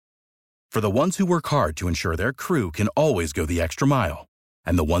For the ones who work hard to ensure their crew can always go the extra mile,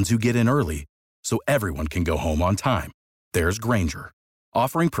 and the ones who get in early so everyone can go home on time, there's Grainger,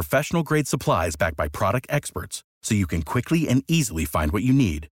 offering professional-grade supplies backed by product experts so you can quickly and easily find what you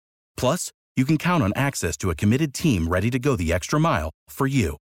need. Plus, you can count on access to a committed team ready to go the extra mile for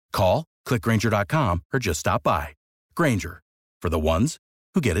you. Call, click Grainger.com, or just stop by. Grainger, for the ones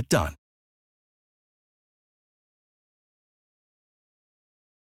who get it done.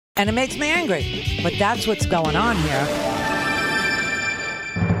 And it makes me angry, but that's what's going on here.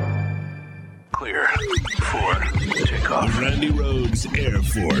 Clear for takeoff. Randy Rhoads Air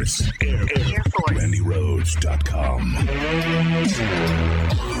Force. Air Force. RandyRhoads.com.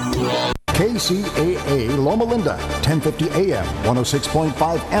 KCAA Loma Linda, 1050 AM,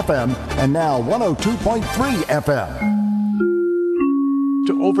 106.5 FM, and now 102.3 FM.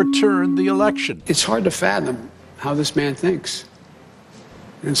 To overturn the election. It's hard to fathom how this man thinks.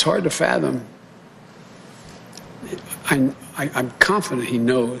 And it's hard to fathom. I'm confident he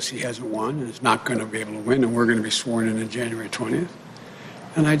knows he hasn't won and is not going to be able to win, and we're going to be sworn in on January 20th.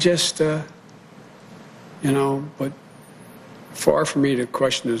 And I just, but far from me to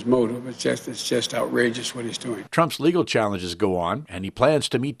question his motive. It's just outrageous what he's doing. Trump's legal challenges go on, and he plans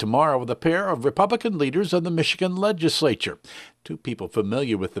to meet tomorrow with a pair of Republican leaders of the Michigan legislature. Two people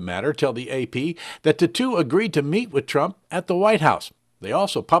familiar with the matter tell the AP that the two agreed to meet with Trump at the White House. They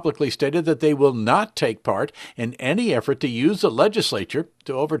also publicly stated that they will not take part in any effort to use the legislature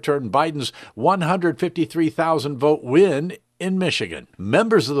to overturn Biden's 153,000-vote win in Michigan.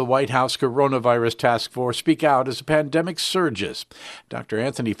 Members of the White House Coronavirus Task Force speak out as the pandemic surges. Dr.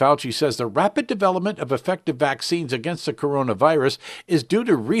 Anthony Fauci says the rapid development of effective vaccines against the coronavirus is due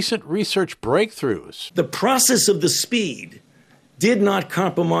to recent research breakthroughs. The process of the speed did not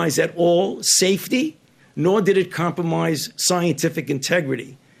compromise at all safety, nor did it compromise scientific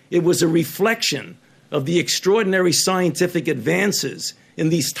integrity. It was a reflection of the extraordinary scientific advances in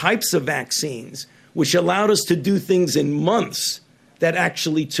these types of vaccines, which allowed us to do things in months that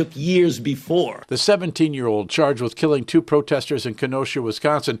actually took years before. The 17-year-old charged with killing two protesters in Kenosha,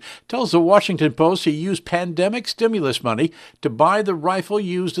 Wisconsin, tells the Washington Post he used pandemic stimulus money to buy the rifle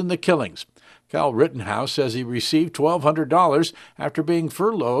used in the killings. Cal Rittenhouse says he received $1,200 after being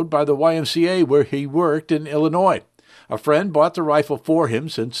furloughed by the YMCA where he worked in Illinois. A friend bought the rifle for him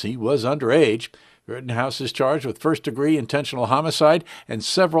since he was underage. Rittenhouse is charged with first-degree intentional homicide and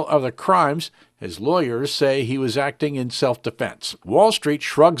several other crimes. His lawyers say he was acting in self-defense. Wall Street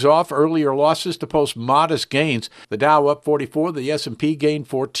shrugs off earlier losses to post modest gains. The Dow up 44, the S&P gained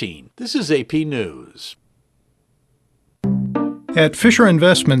 14. This is AP News. At Fisher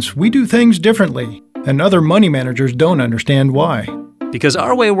Investments, we do things differently, and other money managers don't understand why. Because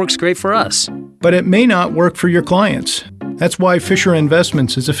our way works great for us. But it may not work for your clients. That's why Fisher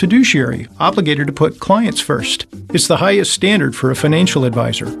Investments is a fiduciary, obligated to put clients first. It's the highest standard for a financial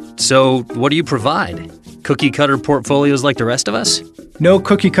advisor. So, what do you provide? Cookie-cutter portfolios like the rest of us? No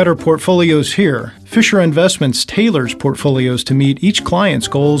cookie-cutter portfolios here. Fisher Investments tailors portfolios to meet each client's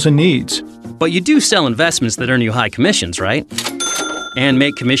goals and needs. But you do sell investments that earn you high commissions, right? And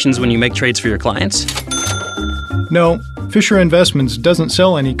make commissions when you make trades for your clients? No, Fisher Investments doesn't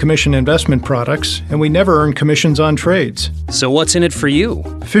sell any commission investment products, and we never earn commissions on trades. So what's in it for you?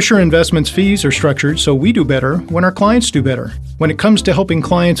 Fisher Investments fees are structured so we do better when our clients do better. When it comes to helping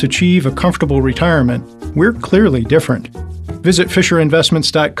clients achieve a comfortable retirement, we're clearly different. Visit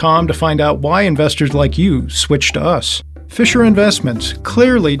FisherInvestments.com to find out why investors like you switch to us. Fisher Investments,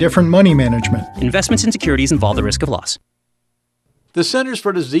 clearly different money management. Investments in securities involve the risk of loss. The Centers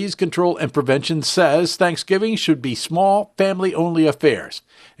for Disease Control and Prevention says Thanksgiving should be small, family-only affairs.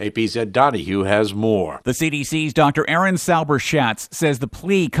 AP's Ed Donahue has more. The CDC's Dr. Erin Sauber-Schatz says the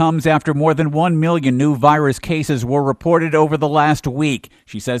plea comes after more than 1 million new virus cases were reported over the last week.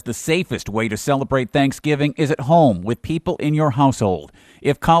 She says the safest way to celebrate Thanksgiving is at home with people in your household.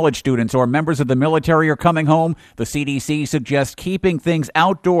 If college students or members of the military are coming home, the CDC suggests keeping things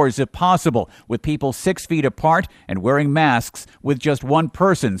outdoors if possible, with people 6 feet apart and wearing masks with just one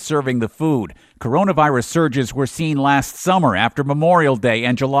person serving the food. Coronavirus surges were seen last summer after Memorial Day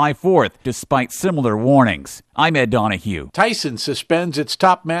and July 4th, despite similar warnings. I'm Ed Donahue. Tyson suspends its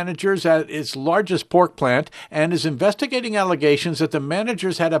top managers at its largest pork plant and is investigating allegations that the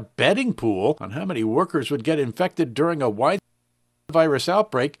managers had a betting pool on how many workers would get infected during a wide virus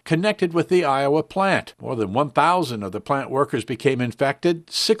outbreak connected with the Iowa plant. More than 1,000 of the plant workers became infected.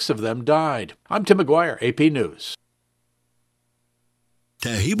 6 of them died. I'm Tim McGuire, AP News.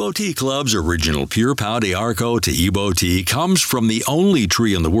 Taheebo Tea Club's original Pure Pau de Arco Taheebo tea comes from the only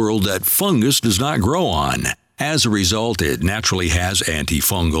tree in the world that fungus does not grow on. As a result, it naturally has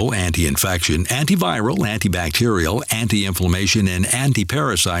antifungal, anti-infection, antiviral, antibacterial, anti-inflammation, and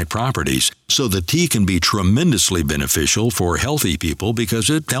anti-parasite properties. So the tea can be tremendously beneficial for healthy people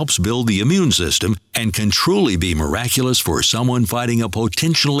because it helps build the immune system and can truly be miraculous for someone fighting a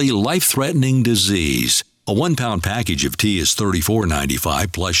potentially life-threatening disease. A 1-pound package of tea is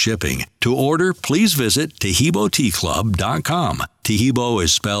 $34.95 plus shipping. To order, please visit TaheeboTeaClub.com. Taheebo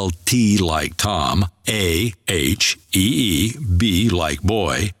is spelled T like Tom, A-H-E-E-B like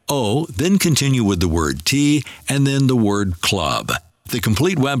boy, O, then continue with the word tea, and then the word club. The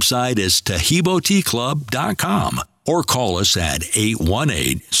complete website is TaheeboTeaClub.com. Or call us at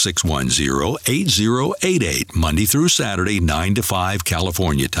 818-610-8088, Monday through Saturday, 9 to 5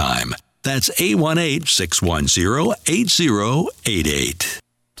 California time. That's 818-610-8088.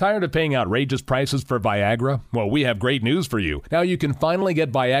 Tired of paying outrageous prices for Viagra? Well, we have great news for you. Now you can finally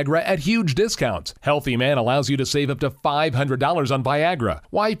get Viagra at huge discounts. Healthy Man allows you to save up to $500 on Viagra.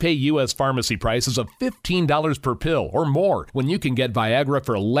 Why pay U.S. pharmacy prices of $15 per pill or more when you can get Viagra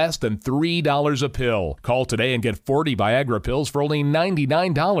for less than $3 a pill? Call today and get 40 Viagra pills for only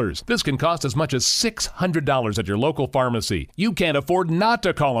 $99. This can cost as much as $600 at your local pharmacy. You can't afford not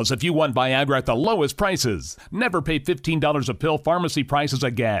to call us if you want Viagra at the lowest prices. Never pay $15 a pill pharmacy prices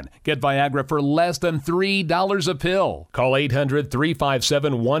again. Get Viagra for less than $3 a pill. Call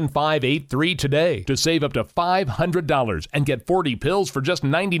 800-357-1583 today to save up to $500 and get 40 pills for just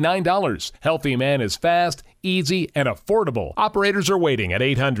 $99. Healthy Man is fast, easy, and affordable. Operators are waiting at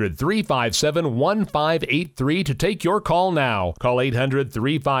 800-357-1583 to take your call now. Call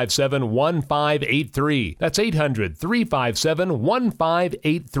 800-357-1583. That's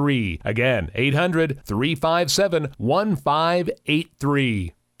 800-357-1583. Again,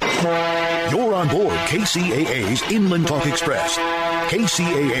 800-357-1583. You're on board KCAA's Inland Talk Express.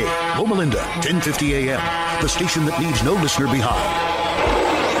 KCAA, Loma Linda, 1050 AM, the station that leaves no listener behind.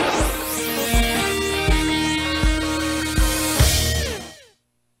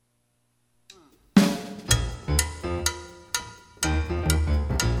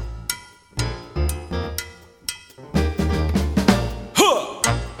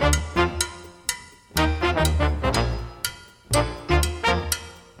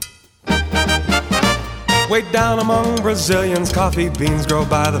 Way down among Brazilians, coffee beans grow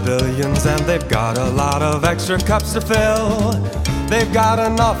by the billions, and they've got a lot of extra cups to fill. They've got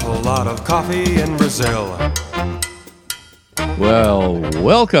an awful lot of coffee in Brazil. Well,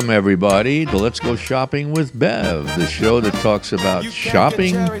 welcome everybody to Let's Go Shopping with Bev, the show that talks about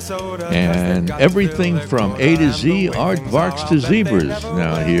shopping and everything from A to Z, aardvarks to zebras.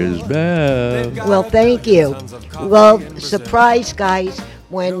 Now here's Bev. Well, thank you. Well, surprise, guys.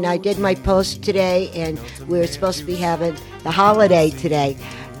 When I did my post today, and we were supposed to be having the holiday today,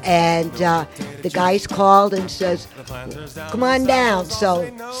 and the guys called and says, come on down.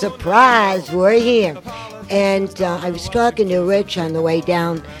 So, surprise, we're here. And I was talking to Rich on the way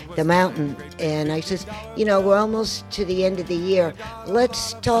down the mountain, and I says, you know, we're almost to the end of the year.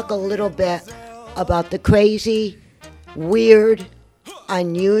 Let's talk a little bit about the crazy, weird,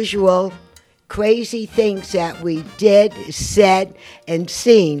 unusual, crazy things that we did, said, and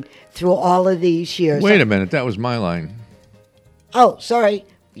seen through all of these years. Wait a minute, that was my line. Oh, sorry.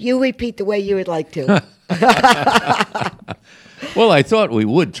 You repeat the way you would like to. Well, I thought we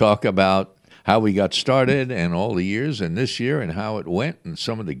would talk about how we got started and all the years and this year and how it went and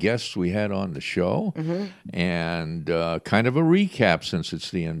some of the guests we had on the show, and kind of a recap since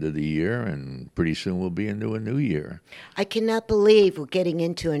it's the end of the year and pretty soon we'll be into a new year. I cannot believe we're getting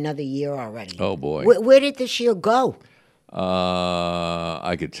into another year already. Oh, boy. Where did this year go?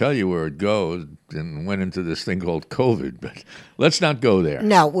 I could tell you where it goes and went into this thing called COVID, but let's not go there.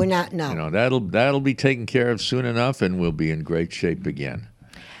 No, we're not, no. You know, that'll be taken care of soon enough and we'll be in great shape again.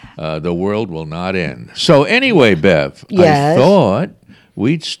 The world will not end. So anyway, Bev, yes. I thought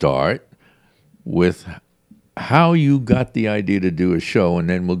we'd start with how you got the idea to do a show, and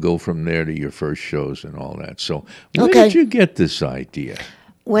then we'll go from there to your first shows and all that. So where did you get this idea?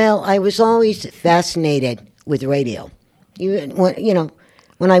 Well, I was always fascinated with radio. You know,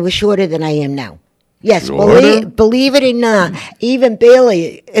 when I was shorter than I am now. Yes, believe it or not, even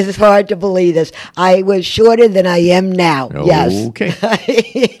Bailey, it's hard to believe this. I was shorter than I am now. Yes. Okay.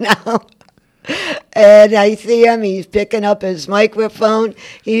 You know? And I see him, he's picking up his microphone.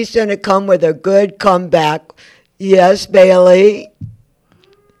 He's going to come with a good comeback. Yes, Bailey.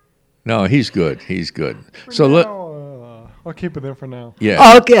 No, he's good. He's good. So I'll keep it there for now.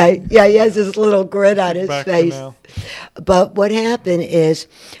 Yeah. Okay. Yeah, he has this little grin on his face. But what happened is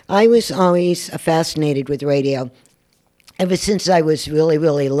I was always fascinated with radio. ever since I was really,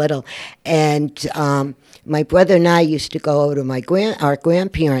 really little. And my brother and I used to go over to our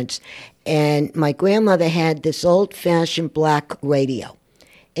grandparents, and my grandmother had this old-fashioned black radio.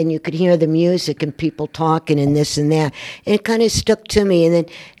 And you could hear the music and people talking and this and that. And it kind of stuck to me. And then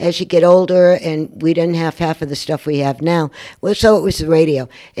as you get older, and we didn't have half of the stuff we have now, well, so it was the radio.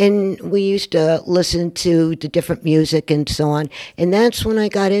 And we used to listen to the different music and so on. And that's when I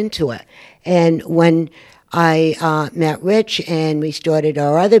got into it. And when I met Rich and we started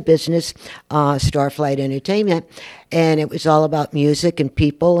our other business, Starflight Entertainment, and it was all about music and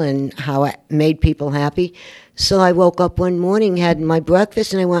people and how it made people happy. So I woke up one morning, had my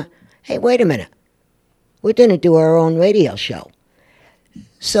breakfast, and I went, hey, wait a minute. We're going to do our own radio show.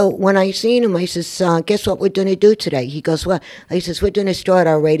 So when I seen him, I says, guess what we're going to do today? He goes, well, I says, we're going to start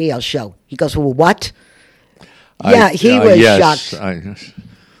our radio show. He goes, well, what? He was shocked.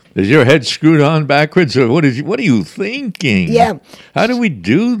 Is your head screwed on backwards, or what are you thinking? Yeah. How do we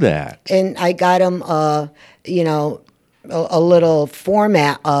do that? And I got him, a little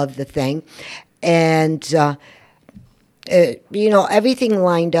format of the thing. And, everything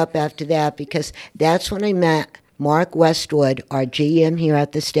lined up after that, because that's when I met Mark Westwood, our GM here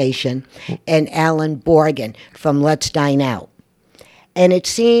at the station, and Alan Borgen from Let's Dine Out. And it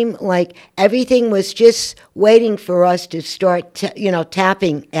seemed like everything was just waiting for us to start,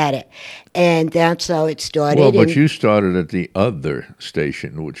 tapping at it. And that's how it started. Well, but you started at the other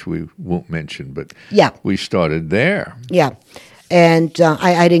station, which we won't mention, but we started there. Yeah. And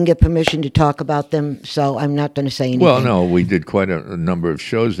I didn't get permission to talk about them, so I'm not going to say anything. Well, no, we did quite a number of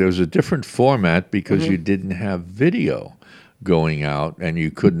shows. There was a different format because you didn't have video going out, and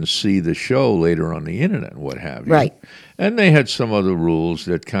you couldn't see the show later on the internet and what have you. Right. And they had some other rules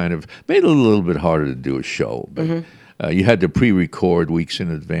that kind of made it a little bit harder to do a show. But you had to pre-record weeks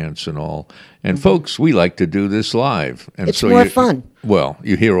in advance and all. And folks, we like to do this live. And it's more fun. Well,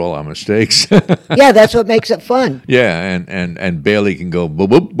 you hear all our mistakes. Yeah, that's what makes it fun. Yeah, and Bailey can go boop,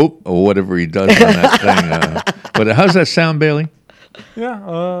 boop, boop, or whatever he does on that thing. But how's that sound, Bailey?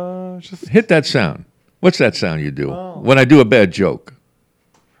 Yeah, just... Hit that sound. What's that sound you do when I do a bad joke?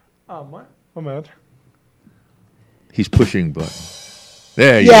 What? I'm mad. He's pushing buttons.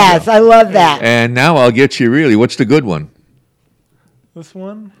 There you go. Yes, I love that. And now I'll get you really. What's the good one? This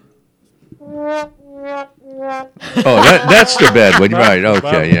one? That's the bad one. Right,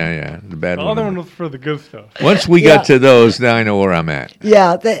 okay, yeah. The bad one. The other one was for the good stuff. Once we got to those, now I know where I'm at.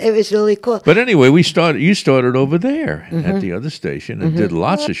 Yeah, it was really cool. But anyway, you started over there at the other station and did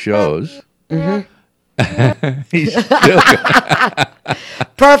lots of shows. He's still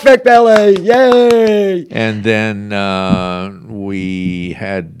perfect, Billy! Yay! And then we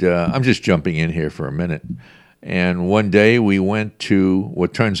had. I'm just jumping in here for a minute. And one day we went to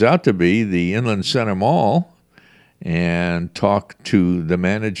what turns out to be the Inland Center Mall and talked to the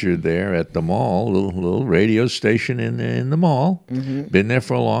manager there at the mall, little radio station in the mall. Been there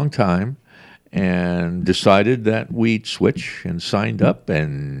for a long time. And decided that we'd switch and signed up,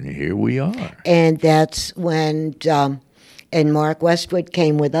 and here we are. And that's when and Mark Westwood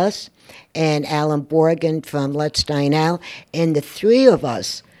came with us, and Alan Borgen from Let's Dine Out, and the three of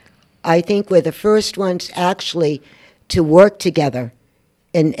us, I think, were the first ones actually to work together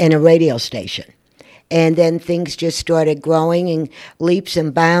in a radio station. And then things just started growing in leaps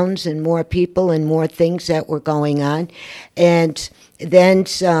and bounds, and more people and more things that were going on. And then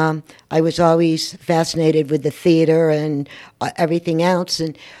I was always fascinated with the theater and everything else.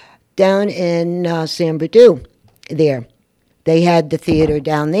 And down in San Bernardino there, they had the theater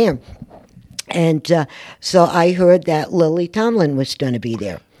down there. And so I heard that Lily Tomlin was going to be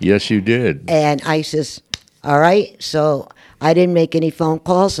there. Yes, you did. And I says, all right, so I didn't make any phone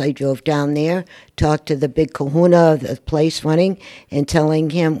calls. I drove down there, talked to the big kahuna of the place running, and telling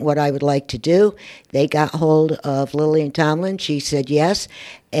him what I would like to do. They got hold of Lillian Tomlin. She said yes,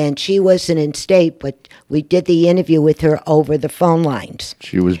 and she wasn't in state, but we did the interview with her over the phone lines.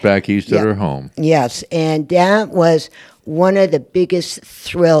 She was back east at her home. Yes, and that was one of the biggest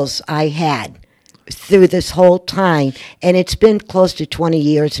thrills I had through this whole time, and it's been close to 20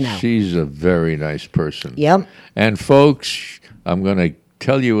 years now. She's a very nice person. Yep. And folks, I'm going to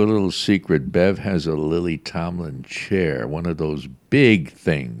tell you a little secret. Bev has a Lily Tomlin chair, one of those big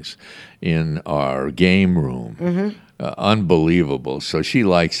things in our game room. Unbelievable. So she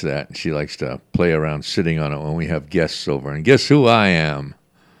likes that. She likes to play around sitting on it when we have guests over. And guess who I am?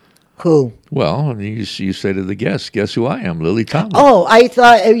 Who? Well, you say to the guests, guess who I am? Lily Tomlin. Oh, I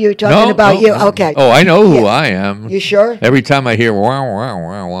thought you were talking about you. Okay. Oh, I know who I am. You sure? Every time I hear wah, wah,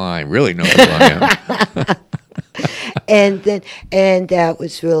 wah, wah, I really know who I am. And that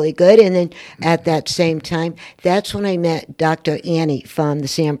was really good. And then at that same time, that's when I met Dr. Annie from the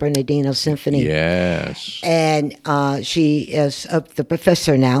San Bernardino Symphony. Yes. And she is the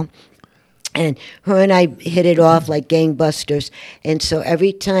professor now. And her and I hit it off like gangbusters. And so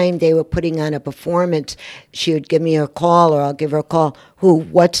every time they were putting on a performance, she would give me a call, or I'll give her a call.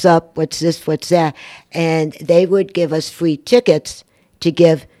 What's up? What's this? What's that? And they would give us free tickets to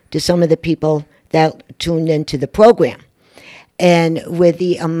give to some of the people that tuned into the program. And with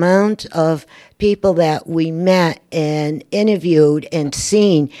the amount of people that we met and interviewed and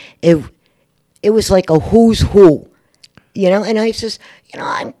seen, it was like a who's who, And I says,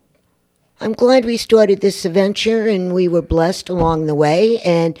 I'm glad we started this adventure, and we were blessed along the way,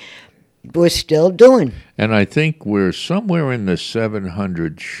 and we're still doing. And I think we're somewhere in the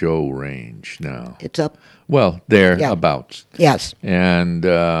 700 show range now. It's up. Well, thereabouts. Yes. And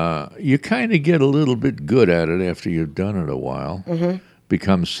you kind of get a little bit good at it after you've done it a while. Mm-hmm.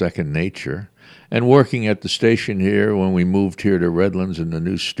 Becomes second nature. And working at the station here, when we moved here to Redlands in the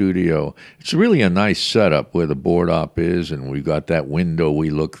new studio, it's really a nice setup where the board op is, and we've got that window we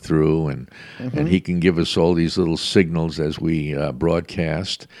look through, and he can give us all these little signals as we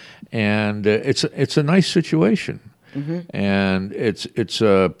broadcast. And it's a nice situation. Mm-hmm. And it's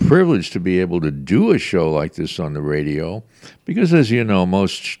a privilege to be able to do a show like this on the radio, because, as you know,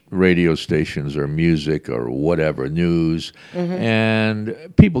 most radio stations are music or whatever, news, and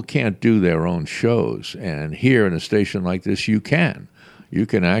people can't do their own shows. And here in a station like this, you can. You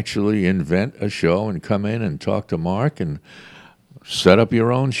can actually invent a show and come in and talk to Mark and set up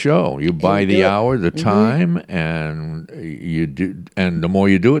your own show. You buy the hour, the time, and you do. And the more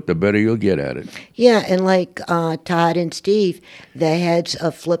you do it, the better you'll get at it. Yeah, and like Todd and Steve, the heads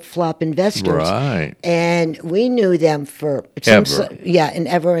of Flip Flop Investors, right? And we knew them for ever. And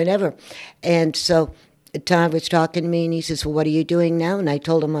ever. And so Todd was talking to me, and he says, "Well, what are you doing now?" And I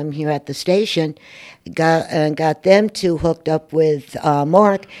told him I'm here at the station. Got them two hooked up with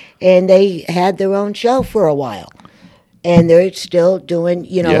Mark, and they had their own show for a while. And they're still doing,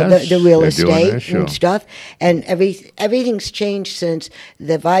 the real estate and stuff. And everything's changed since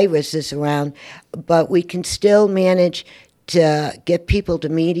the virus is around. But we can still manage to get people to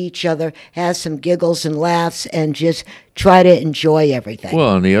meet each other, have some giggles and laughs, and just try to enjoy everything.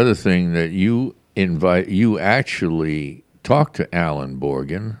 Well, and the other thing that you actually talked to Alan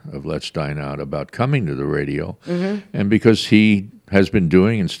Borgen of Let's Dine Out about coming to the radio. And because he has been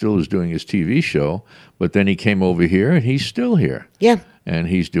doing and still is doing his TV show, but then he came over here, and he's still here. Yeah. And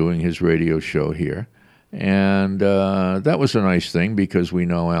he's doing his radio show here. And that was a nice thing, because we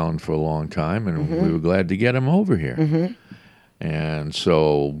know Alan for a long time, and we were glad to get him over here. And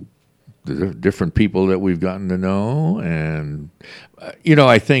so the different people that we've gotten to know, and,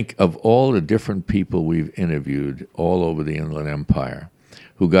 I think of all the different people we've interviewed all over the Inland Empire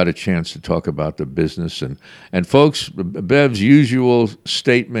who got a chance to talk about the business. And folks, Bev's usual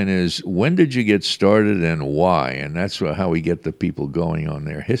statement is, when did you get started and why? And that's how we get the people going on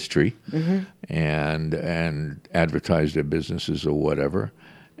their history and advertise their businesses or whatever.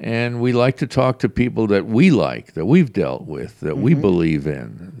 And we like to talk to people that we like, that we've dealt with, that we believe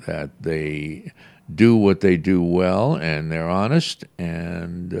in, that they do what they do well, and they're honest,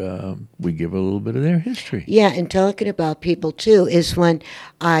 and we give a little bit of their history. Yeah, and talking about people, too, is when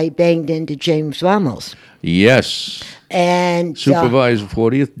I banged into James Ramos. Yes. And Supervisor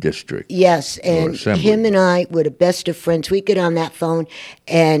 40th District. Yes, and him and I were the best of friends. We get on that phone,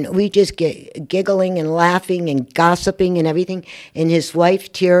 and we just get giggling and laughing and gossiping and everything. And his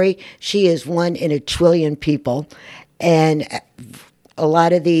wife, Terry, she is one in a trillion people. And a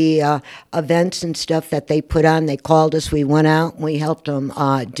lot of the events and stuff that they put on, they called us. We went out and we helped him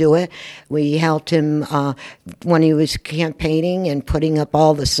do it. We helped him when he was campaigning and putting up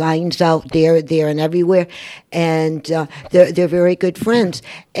all the signs out there and everywhere. And they're very good friends.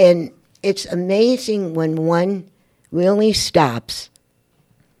 And it's amazing when one really stops,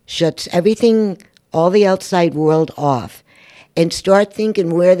 shuts everything, all the outside world off, and start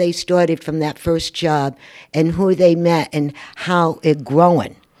thinking where they started from that first job and who they met and how it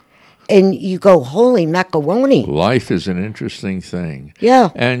growing. And you go, holy macaroni. Life is an interesting thing.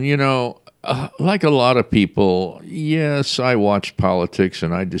 Yeah. And, like a lot of people, yes, I watch politics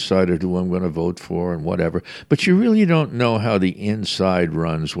and I decided who I'm going to vote for and whatever. But you really don't know how the inside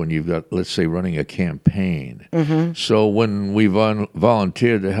runs when you've got, let's say, running a campaign. So when we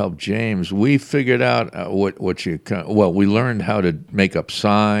volunteered to help James, we figured out we learned how to make up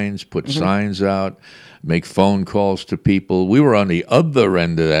signs, put signs out, make phone calls to people. We were on the other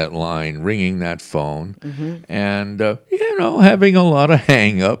end of that line, ringing that phone, and having a lot of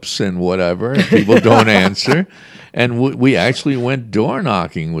hang-ups and whatever. And people don't answer, and we actually went door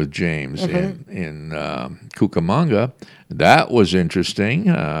knocking with James in Cucamonga. That was interesting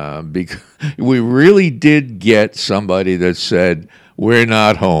because we really did get somebody that said, "We're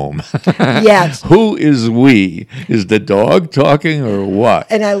not home." Yes. Who is we? Is the dog talking or what?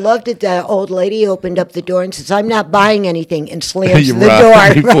 And I loved it. The old lady opened up the door and says, "I'm not buying anything," and slams the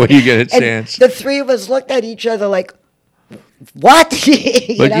Right, door. before you get a And chance. the three of us looked at each other like, what?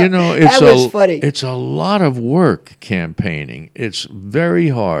 But that was funny. It's a lot of work campaigning. It's very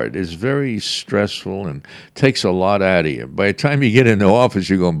hard. It's very stressful and takes a lot out of you. By the time you get in the office,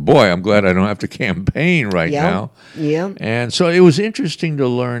 you're going, boy, I'm glad I don't have to campaign right now. Yeah. And so it was interesting to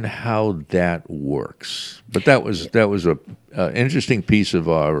learn how that works. But that was a interesting piece of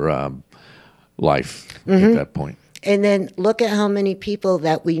our life at that point. And then look at how many people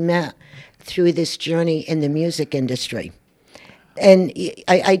that we met through this journey in the music industry. And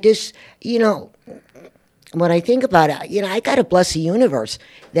I just, when I think about it, I got to bless the universe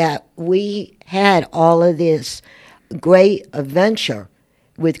that we had all of this great adventure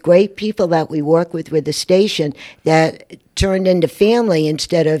with great people that we work with the station that turned into family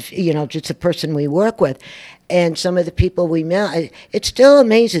instead of, just a person we work with. And some of the people we met, it still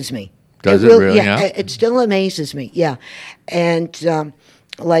amazes me. Does it really? Yeah, it still amazes me, yeah. And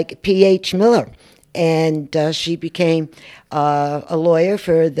like P.H. Miller, and she became a lawyer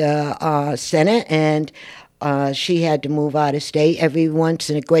for the Senate, and she had to move out of state every once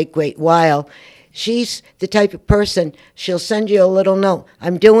in a great while. She's the type of person, she'll send you a little note.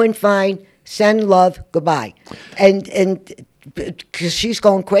 "I'm doing fine, send love, goodbye." And because she's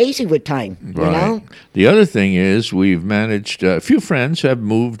going crazy with time, Right. The other thing is we've managed, a few friends have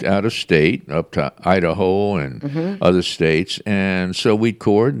moved out of state, up to Idaho and other states, and so we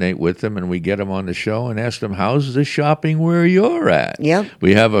coordinate with them and we get them on the show and ask them, how's the shopping where you're at? Yep.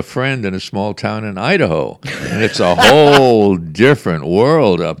 We have a friend in a small town in Idaho, and it's a whole different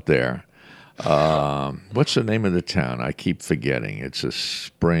world up there. What's the name of the town? I keep forgetting. It's a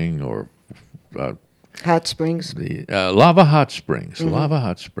spring or... Hot Springs? Lava Hot Springs. Lava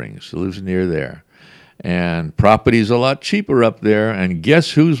Hot Springs. Lives near there. And property's a lot cheaper up there. And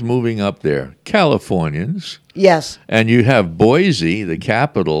guess who's moving up there? Californians. Yes. And you have Boise, the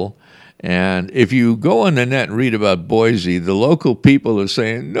capital. And if you go on the net and read about Boise, the local people are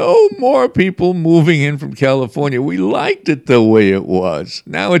saying, no more people moving in from California. We liked it the way it was.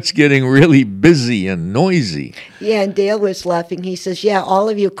 Now it's getting really busy and noisy. Yeah, and Dale was laughing. He says, yeah, all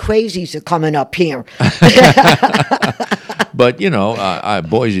of you crazies are coming up here. But,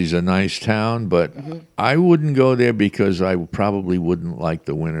 Boise's a nice town, but I wouldn't go there because I probably wouldn't like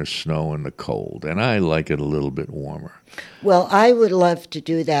the winter snow and the cold. And I like it a little bit warmer. Well, I would love to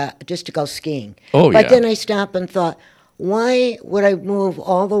do that, just to go skiing. Oh, but yeah. then I stopped and thought, why would I move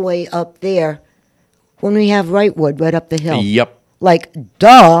all the way up there when we have Wrightwood right up the hill? Yep. Like,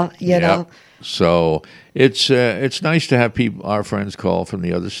 duh, you know. So it's nice to have our friends call from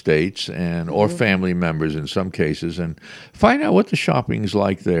the other states or family members in some cases and find out what the shopping's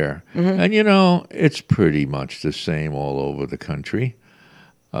like there. And, it's pretty much the same all over the country.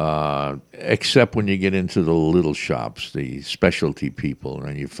 Except when you get into the little shops, the specialty people,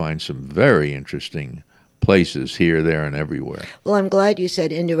 and you find some very interesting places here, there, and everywhere. Well, I'm glad you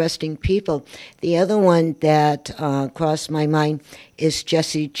said interesting people. The other one that crossed my mind is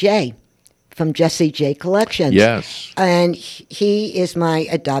Jesse J. from Jesse J. Collections. Yes. And he is my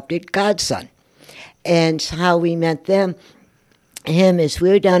adopted godson. And how we met him is we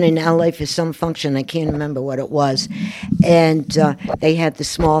were down in LA for some function. I can't remember what it was. And they had the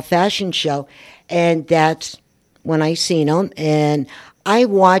small fashion show. And that's when I seen them. And I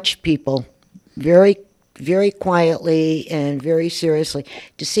watch people very, very quietly and very seriously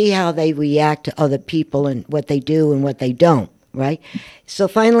to see how they react to other people and what they do and what they don't. Right? So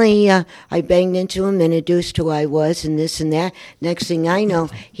finally, I banged into him, introduced who I was and this and that. Next thing I know,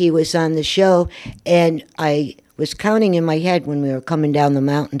 he was on the show, and I was counting in my head when we were coming down the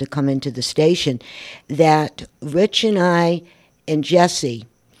mountain to come into the station that Rich and I and Jesse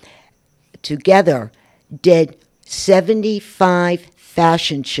together did 75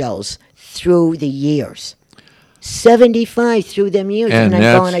 fashion shows through the years. 75 through them years. And I'm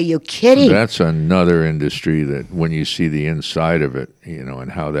going, are you kidding? That's another industry that when you see the inside of it,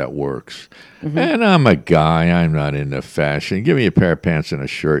 and how that works. And I'm a guy, I'm not into fashion. Give me a pair of pants and a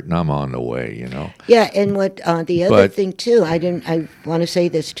shirt and I'm on the way, Yeah, and what the other thing too, I want to say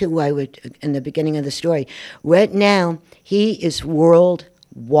this too, I would in the beginning of the story. Right now, he is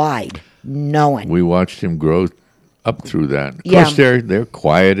worldwide. knowing. We watched him grow up through that. Of Yeah. course, they're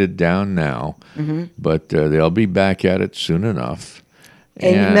quieted down now, Mhm. but they'll be back at it soon enough.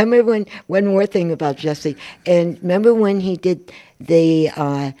 And remember when one more thing about Jesse, and remember when he did his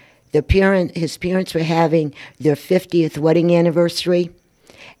parents were having their 50th wedding anniversary,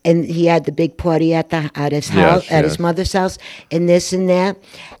 and he had the big party at his house, Yes, at his yes. mother's house, and this and that,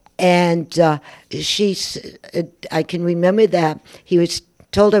 and I can remember that he was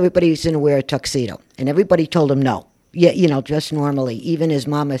told everybody he was going to wear a tuxedo, and everybody told him no. Yeah, dress normally. Even his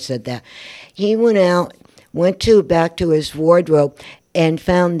mama said that. He went back to his wardrobe and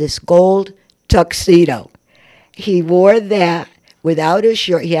found this gold tuxedo. He wore that without his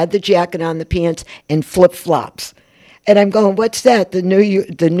shirt. He had the jacket on, the pants, and flip-flops. And I'm going, what's that? The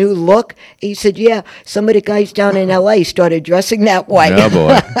new look? He said, yeah, some of the guys down in L.A. started dressing that way. Oh,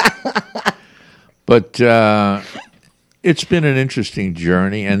 boy. But it's been an interesting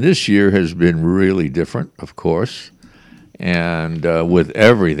journey, and this year has been really different, of course, and with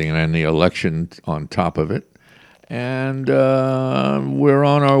everything and the election on top of it. And we're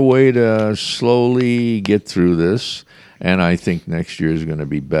on our way to slowly get through this, and I think next year is going to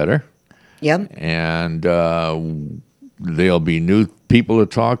be better. Yep. And there'll be new people to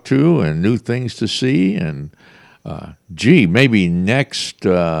talk to and new things to see. And, maybe next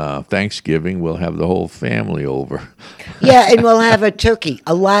Thanksgiving we'll have the whole family over. Yeah, and we'll have a turkey,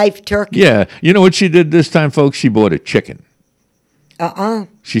 a live turkey. Yeah. You know what she did this time, folks? She bought a chicken.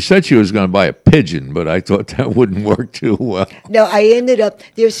 She said she was going to buy a pigeon, but I thought that wouldn't work too well. No, I ended up,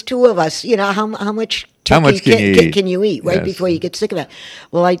 there's two of us. How much turkey How much can you eat right Yes. before you get sick of it?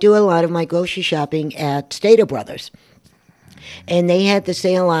 Well, I do a lot of my grocery shopping at Stater Brothers. And they had the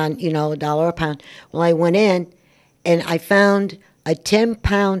sale on, $1 a pound. Well, I went in and I found a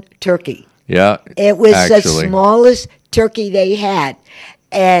 10-pound turkey. Yeah. It was the actually. smallest turkey they had.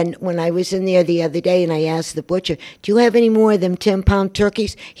 And when I was in there the other day and I asked the butcher, do you have any more of them 10-pound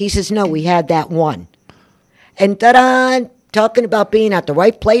turkeys? He says, no, we had that one. And ta-da, talking about being at the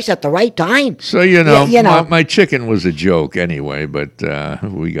right place at the right time. So, my chicken was a joke anyway, but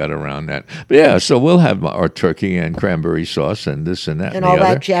we got around that. But yeah, so we'll have our turkey and cranberry sauce and this and that And the all that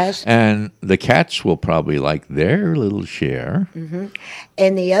other. jazz. And the cats will probably like their little share. Mm-hmm.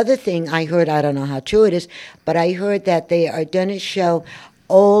 And the other thing I heard, I don't know how true it is, but I heard that they are going to show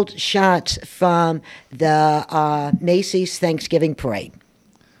old shots from the Macy's Thanksgiving Parade.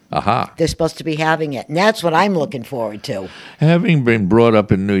 Aha. They're supposed to be having it, and that's what I'm looking forward to. Having been brought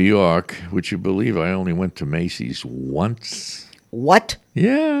up in New York, would you believe I only went to Macy's once? What?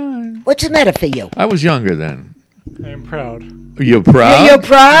 Yeah. What's the matter for you? I was younger then. I am proud. You're proud? You're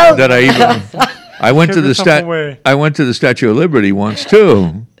proud? That I even I went to Give the yourself away. I went to the Statue of Liberty once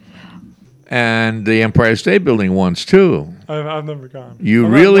too. And the Empire State Building once too. I've never gone. You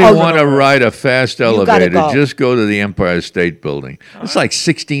I'm really not- want to ride a fast gotta elevator, go. just go to the Empire State Building. It's like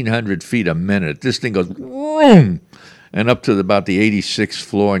 1,600 feet a minute. This thing goes boom, and up to about the 86th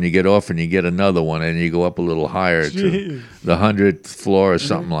floor, and you get off and you get another one, and you go up a little higher to Jeez. the 100th floor or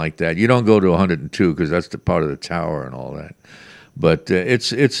something like that. You don't go to 102 because that's the part of the tower and all that. But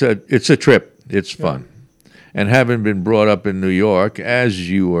it's a trip. It's fun. And having been brought up in New York, as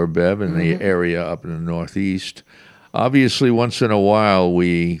you were, Bev, in the area up in the Northeast, obviously once in a while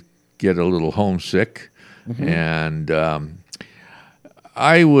we get a little homesick. And when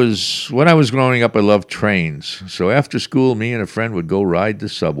I was growing up, I loved trains. So after school, me and a friend would go ride the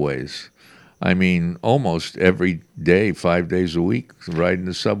subways. I mean, almost every day, 5 days a week, riding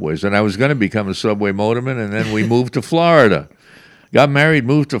the subways. And I was going to become a subway motorman, and then we moved to Florida. Got married,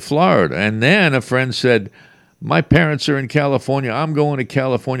 moved to Florida. And then a friend said, my parents are in California. I'm going to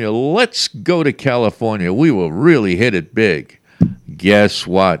California. Let's go to California. We will really hit it big. Guess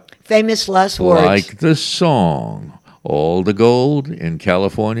what? Famous last words. Like the song, all the gold in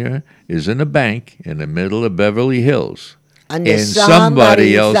California is in a bank in the middle of Beverly Hills. Under in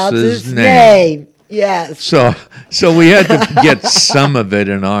somebody else's name. Yes. So we had to get some of it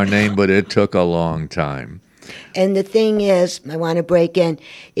in our name, but it took a long time. And the thing is, I want to break in.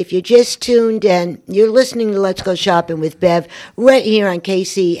 If you just tuned in, you're listening to Let's Go Shopping with Bev right here on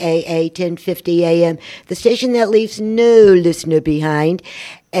KCAA 1050 AM, the station that leaves no listener behind.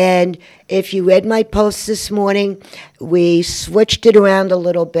 And if you read my post this morning, we switched it around a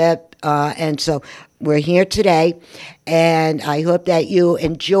little bit. And so we're here today. And I hope that you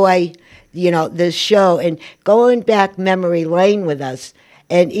enjoy, this show and going back memory lane with us.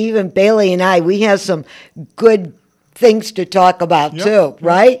 And even Bailey and I, we have some good things to talk about too,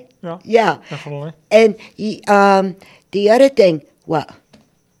 right? Yeah, definitely. And the other thing, what?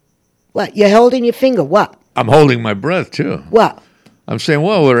 You're holding your finger, what? I'm holding my breath, too. What? I'm saying,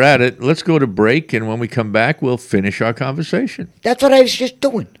 well, we're at it. Let's go to break, and when we come back, we'll finish our conversation. That's what I was just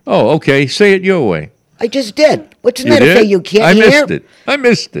doing. Oh, okay. Say it your way. I just did. What's the You matter? did? You can't I hear?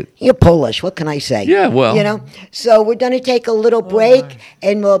 missed it. You're Polish. What can I say? Yeah, well. You know. So we're going to take a little break,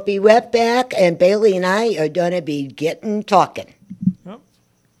 and we'll be right back. And Bailey and I are going to be talking.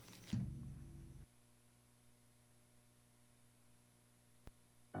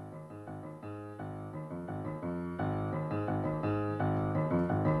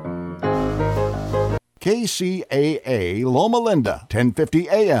 KCAA Loma Linda, 1050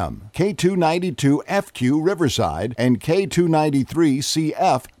 AM, K292FQ Riverside, and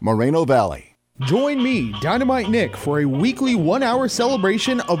K293CF Moreno Valley. Join me, Dynamite Nick, for a weekly 1-hour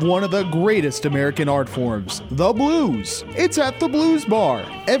celebration of one of the greatest American art forms, the blues. It's at the Blues Bar.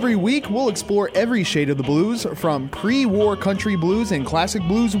 Every week, we'll explore every shade of the blues, from pre-war country blues and classic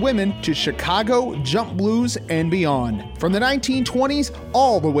blues women to Chicago, jump blues, and beyond. From the 1920s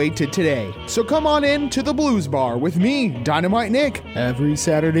all the way to today. So come on in to the Blues Bar with me, Dynamite Nick, every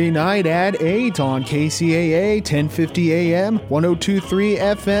Saturday night at 8 on KCAA 1050 AM, 102.3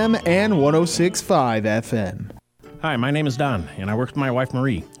 FM, and 106.5 FM. Hi, my name is Don, and I work with my wife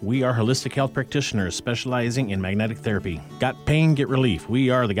Marie. We are holistic health practitioners specializing in magnetic therapy. Got pain, get relief. We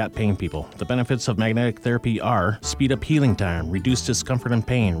are the Got Pain people. The benefits of magnetic therapy are speed up healing time, reduce discomfort and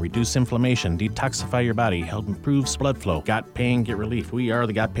pain, reduce inflammation, detoxify your body, help improve blood flow. Got pain, get relief. We are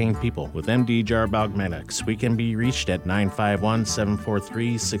the Got Pain people. With MD Jarbog Magnetics, we can be reached at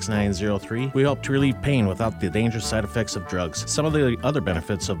 951-743-6903. We help to relieve pain without the dangerous side effects of drugs. Some of the other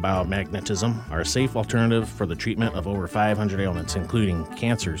benefits of biomagnetism are a safe alternative for the treatment of over 500 ailments, including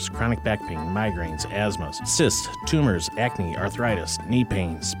cancers, chronic back pain, migraines, asthmas, cysts, tumors, acne, arthritis, knee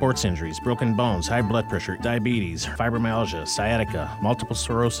pain, sports injuries, broken bones, high blood pressure, diabetes, fibromyalgia, sciatica, multiple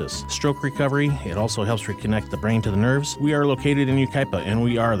sclerosis, stroke recovery. It also helps reconnect the brain to the nerves. We are located in Yucaipa, and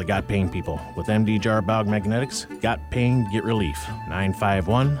we are the Got Pain people. With MD Jarbog Magnetics, got pain, get relief.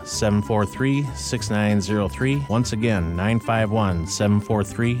 951-743-6903. Once again,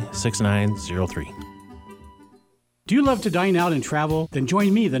 951-743-6903. Do you love to dine out and travel? Then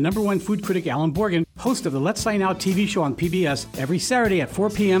join me, the #1 food critic Alan Borgen, host of the Let's Dine Out TV show on PBS, every Saturday at 4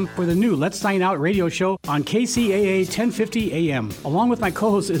 p.m. for the new Let's Dine Out radio show on KCAA 1050 AM. Along with my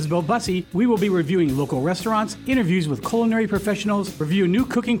co-host Isabel Bussey, we will be reviewing local restaurants, interviews with culinary professionals, review new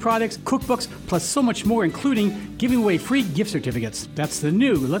cooking products, cookbooks, plus so much more, including giving away free gift certificates. That's the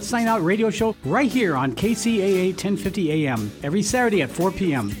new Let's Dine Out radio show right here on KCAA 1050 AM, every Saturday at 4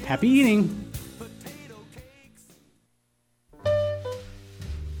 p.m. Happy eating!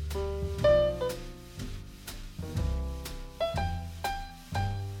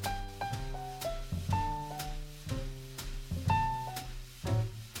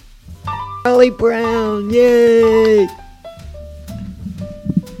 Charlie Brown, yay!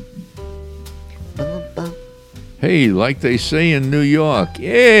 Hey, like they say in New York,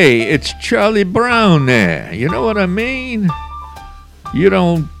 hey, it's Charlie Brown there. You know what I mean? You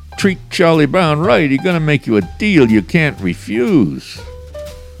don't treat Charlie Brown right, he's going to make you a deal you can't refuse.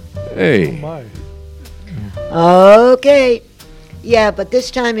 Hey. Okay. Yeah, but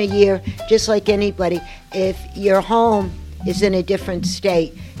this time of year, just like anybody, if your home is in a different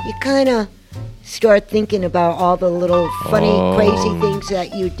state, you kind of start thinking about all the little funny, crazy things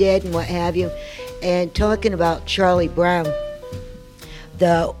that you did and what have you. And talking about Charlie Brown,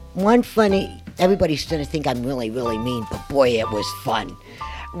 the one funny, everybody's going to think I'm really, really mean, but boy, it was fun.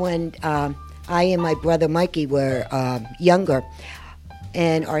 When I and my brother Mikey were younger,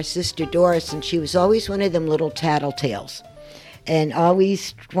 and our sister Doris, and she was always one of them little tattletales, and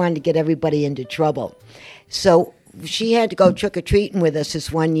always wanted to get everybody into trouble. So she had to go trick-or-treating with us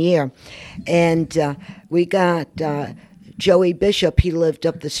this one year, and we got Joey Bishop. He lived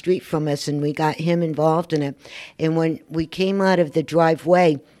up the street from us, and we got him involved in it. And when we came out of the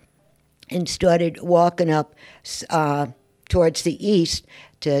driveway and started walking up towards the east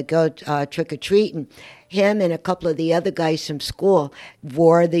to go trick-or-treating, him and a couple of the other guys from school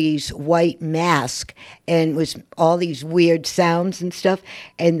wore these white masks, and was all these weird sounds and stuff.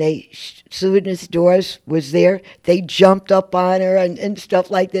 And they, soon as Doris was there, they jumped up on her and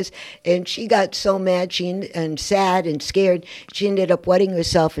stuff like this. And she got so mad and sad and scared, she ended up wetting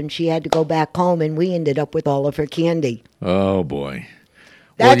herself, and she had to go back home, and we ended up with all of her candy. Oh, boy.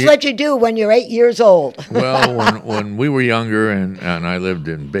 That's what you do when you're 8 years old. Well, when we were younger, and I lived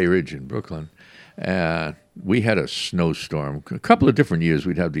in Bay Ridge in Brooklyn, we had a snowstorm. A couple of different years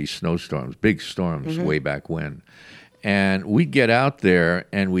we'd have these snowstorms, big storms way back when. And we'd get out there,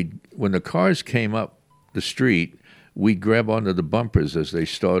 and when the cars came up the street, we grab onto the bumpers as they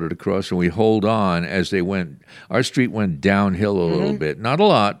started across, and we hold on as they went. Our street went downhill a little bit. Not a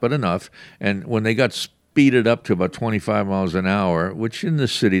lot, but enough. And when they got speeded up to about 25 miles an hour, which in the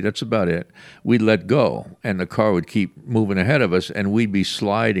city, that's about it, we'd let go, and the car would keep moving ahead of us, and we'd be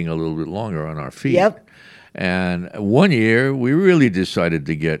sliding a little bit longer on our feet. Yep. And one year, we really decided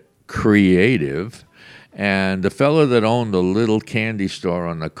to get creative. And the fellow that owned the little candy store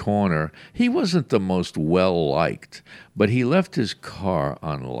on the corner, he wasn't the most well-liked, but he left his car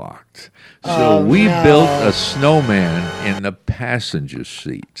unlocked. So we built a snowman in the passenger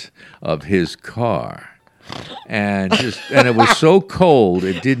seat of his car. And it was so cold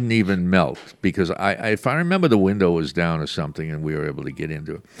it didn't even melt, because if I remember, the window was down or something and we were able to get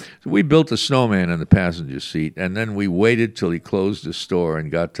into it. So we built a snowman in the passenger seat, and then we waited till he closed the store and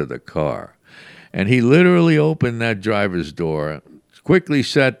got to the car. And he literally opened that driver's door, quickly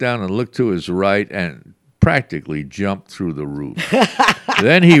sat down and looked to his right, and practically jumped through the roof.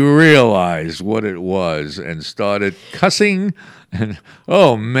 Then he realized what it was and started cussing. And,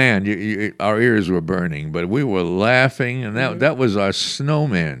 oh, man, our ears were burning. But we were laughing, and that was our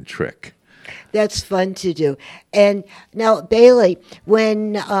snowman trick. That's fun to do. And now, Bailey,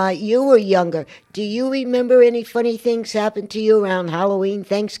 when you were younger, do you remember any funny things happened to you around Halloween,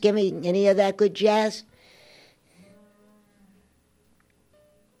 Thanksgiving, any of that good jazz?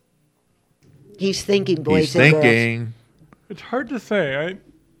 He's thinking, boys and girls. He's thinking. It's hard to say.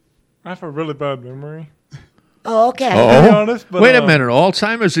 I have a really bad memory. Oh, okay. To be honest, but, wait a minute.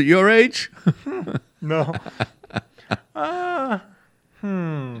 Alzheimer's at your age? No.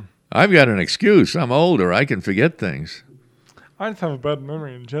 I've got an excuse. I'm older. I can forget things. I just have a bad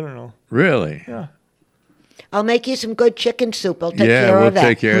memory in general. Really? Yeah. I'll make you some good chicken soup. I'll take care of that. Yeah, we'll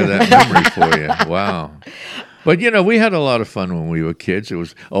take care of that memory for you. Wow. But, we had a lot of fun when we were kids. It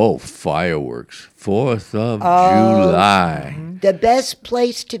was, fireworks. 4th of July. The best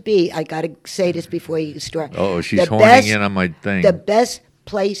place to be, I got to say this before you start. Oh, she's horning in on my thing. The best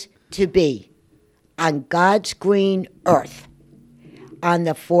place to be on God's green earth on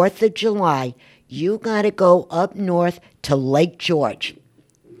the 4th of July, you got to go up north to Lake George.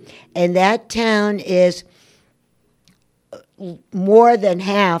 And that town is more than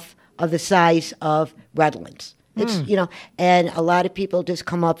half of the size of Redlands. It's, and a lot of people just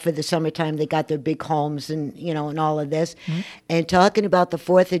come up for the summertime. They got their big homes and, and all of this. And talking about the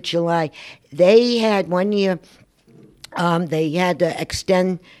 4th of July, they had one year, they had to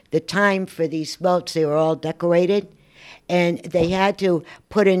extend the time for these boats. They were all decorated. And they had to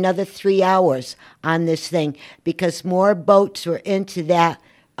put another 3 hours on this thing because more boats were into that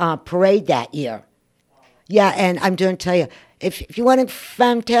parade that year. Yeah, and I'm going to tell you, if you want it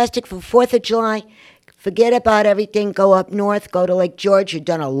fantastic for 4th of July, forget about everything. Go up north, go to Lake George. You're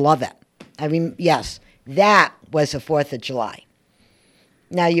going to love it. I mean, yes, that was the 4th of July.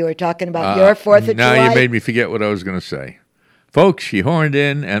 Now, you were talking about your 4th of July? Now you made me forget what I was going to say. Folks, she horned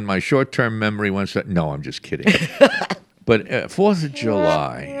in, and my short-term memory went, no, I'm just kidding. But 4th of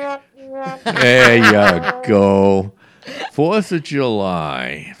July, there you go. 4th of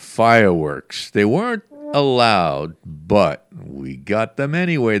July, fireworks. They weren't allowed, but we got them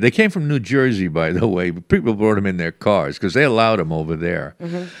anyway. They came from New Jersey, by the way. People brought them in their cars because they allowed them over there.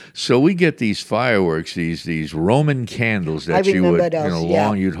 So we get these fireworks, these Roman candles that you would,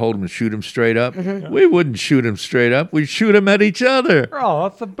 you'd hold them and shoot them straight up. We wouldn't shoot them straight up. We'd shoot them at each other. Oh,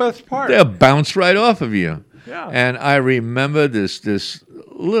 that's the best part. They'll bounce right off of you. Yeah. And I remember this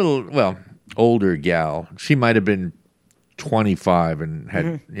little, older gal. She might have been 25 and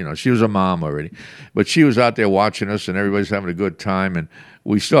had, she was a mom already. But she was out there watching us, and everybody's having a good time. And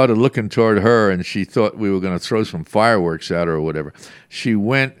we started looking toward her, and she thought we were going to throw some fireworks at her or whatever. She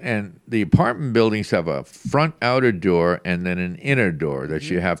went, and the apartment buildings have a front outer door and then an inner door that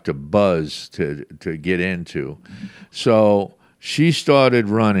you have to buzz to get into. So she started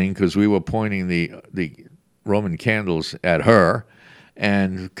running because we were pointing the Roman candles at her,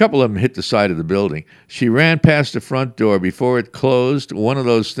 and a couple of them hit the side of the building. She ran past the front door. Before it closed, one of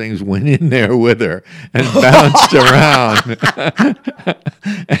those things went in there with her and bounced around.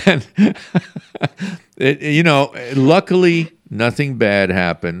 And, luckily, nothing bad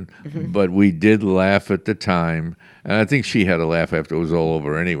happened, but we did laugh at the time. And I think she had a laugh after it was all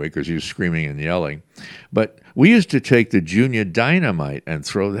over anyway because she was screaming and yelling. But we used to take the junior dynamite and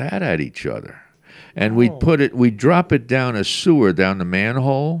throw that at each other. And we'd drop it down a sewer, down the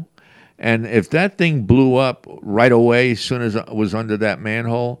manhole. And if that thing blew up right away, as soon as it was under that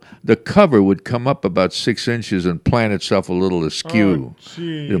manhole, the cover would come up about 6 inches and plant itself a little askew.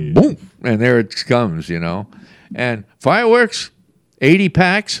 Boom! And there it comes, And fireworks, 80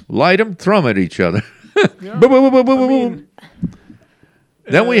 packs, light them, throw them at each other.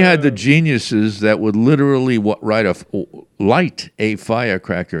 Then we had the geniuses that would literally light a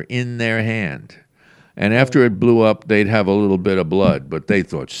firecracker in their hand. And after it blew up, they'd have a little bit of blood. But they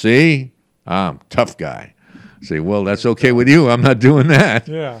thought, see, I'm a tough guy. Say, well, that's okay with you. I'm not doing that.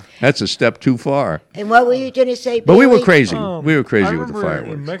 Yeah. That's a step too far. And what were you going to say, But we were Billy? crazy. We were crazy with the I remember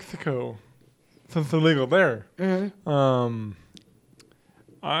fireworks. in Mexico, since they're legal there,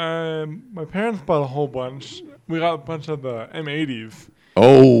 my parents bought a whole bunch. We got a bunch of the M80s.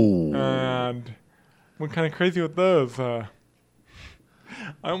 Oh. And went kind of crazy with those. I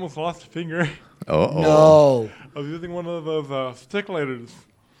almost lost a finger. Uh-oh. No. I was using one of those stick lighters,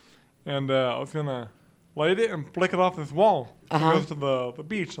 and I was going to light it and flick it off this wall. It goes to the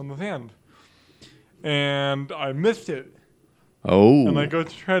beach on the sand. And I missed it. Oh. And I go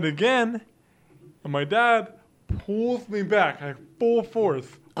to try it again, and my dad pulls me back, like full force.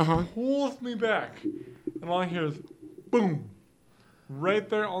 Pulls me back. And all I hear is, boom, right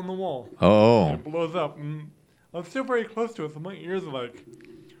there on the wall. Oh. And it blows up. And I'm still very close to it, so my ears are like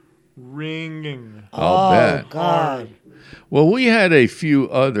ringing. I'll bet. God. Well, we had a few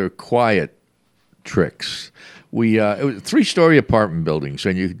other quiet tricks. It was 3-story apartment buildings,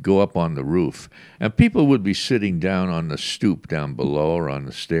 and you could go up on the roof, and people would be sitting down on the stoop down below or on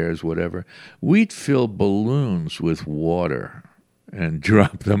the stairs, whatever. We'd fill balloons with water and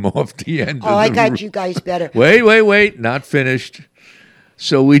drop them off the end of the roof. I got you guys better. Wait, not finished.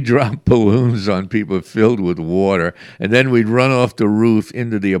 So we dropped balloons on people filled with water, and then we'd run off the roof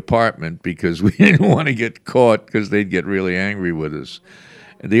into the apartment because we didn't want to get caught because they'd get really angry with us.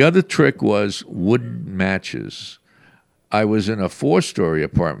 The other trick was wood matches. I was in a 4-story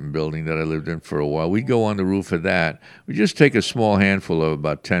apartment building that I lived in for a while. We'd go on the roof of that. We'd just take a small handful of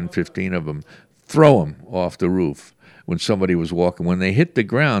about 10, 15 of them, throw them off the roof when somebody was walking. When they hit the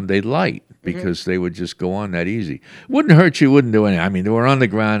ground, they'd light because they would just go on that easy. Wouldn't hurt you, wouldn't do anything. I mean, they were on the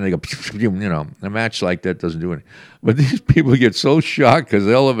ground, and they go, a match like that doesn't do anything. But these people get so shocked because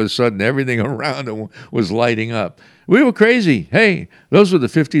all of a sudden everything around them was lighting up. We were crazy. Hey, those were the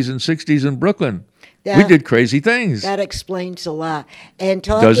 50s and 60s in Brooklyn. We did crazy things. That explains a lot. And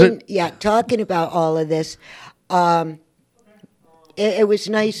Does it? Talking about all of this, it was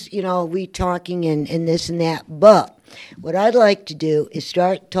nice, we talking and this and that. But what I'd like to do is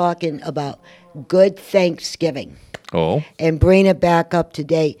start talking about good Thanksgiving. Oh. And bring it back up to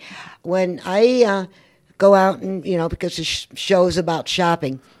date. When I go out and, because the show's about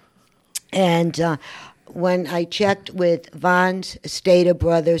shopping, and when I checked with Vons, Stater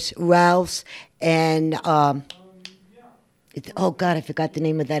Brothers, Ralph's, and, I forgot the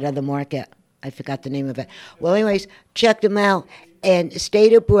name of that other market. I forgot the name of it. Well, anyways, checked them out, and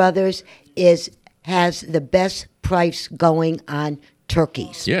Stater Brothers has the best price going on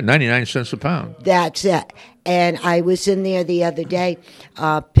turkeys. Yeah, 99 cents a pound. That's it. And I was in there the other day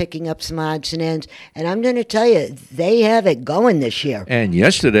picking up some odds and ends, and I'm going to tell you, they have it going this year. And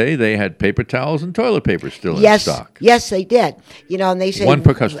yesterday they had paper towels and toilet paper still in stock. Yes, they did. And they say one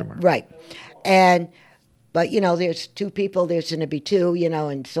per customer. Right. But there's 2 people, there's going to be 2,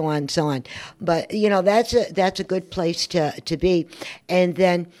 and so on and so on. But that's a good place to be. And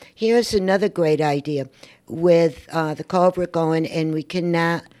then here's another great idea with the Cobra going, and we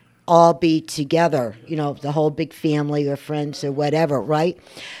cannot all be together, the whole big family or friends or whatever, right?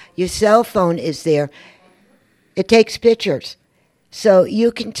 Your cell phone is there. It takes pictures. So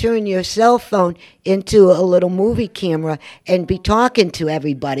you can turn your cell phone into a little movie camera and be talking to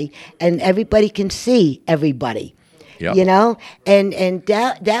everybody, and everybody can see everybody. Yep. And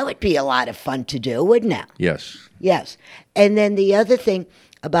that would be a lot of fun to do, wouldn't it? Yes. Yes. And then the other thing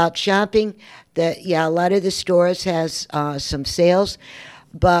about shopping, a lot of the stores has some sales,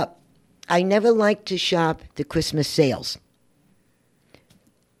 but I never like to shop the Christmas sales.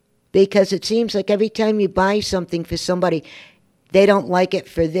 Because it seems like every time you buy something for somebody, they don't like it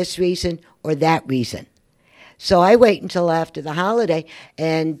for this reason or that reason. So I wait until after the holiday,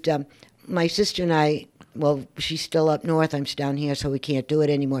 and my sister and I, well, she's still up north, I'm down here, so we can't do it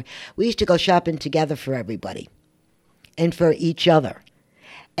anymore. We used to go shopping together for everybody and for each other.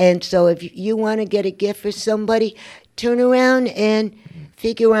 And so if you want to get a gift for somebody, turn around and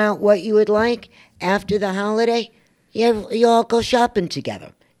figure out what you would like after the holiday. You all go shopping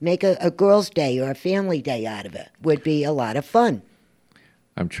together. Make a girls' day or a family day out of it. Would be a lot of fun.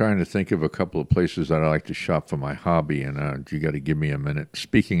 I'm trying to think of a couple of places that I like to shop for my hobby, and you got to give me a minute.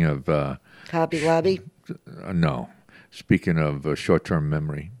 Speaking of... Hobby Lobby? No. Speaking of short-term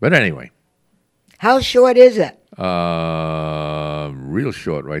memory. But anyway. How short is it? Real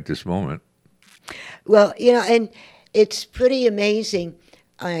short right this moment. Well, and it's pretty amazing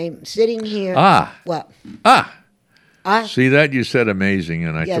I'm sitting here. What? See that? You said amazing,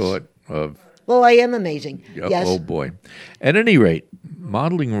 and I Yes. thought of... Well, I am amazing. Yes. Oh, boy. At any rate,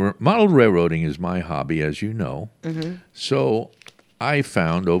 model railroading is my hobby, as you know. Mhm. So I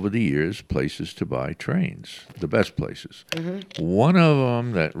found over the years places to buy trains, the best places. Mhm. One of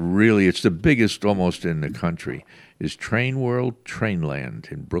them that really, it's the biggest almost in the country, is Train World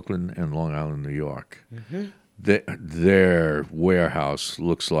Trainland in Brooklyn and Long Island, New York. Mhm. Their warehouse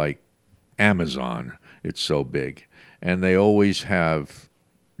looks like Amazon. It's so big. And they always have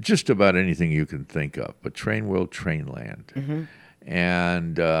just about anything you can think of, but Train World Trainland. Mhm.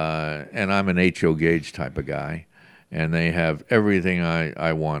 And I'm an H.O. Gage type of guy, and they have everything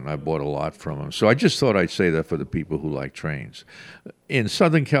I want. I bought a lot from them. So I just thought I'd say that for the people who like trains. In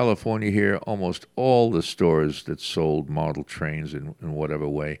Southern California here, almost all the stores that sold model trains in whatever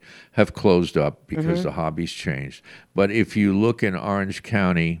way have closed up because Mhm. the hobby's changed. But if you look in Orange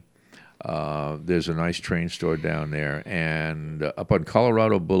County, there's a nice train store down there, and up on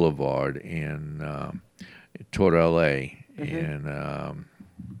Colorado Boulevard in toward L.A. And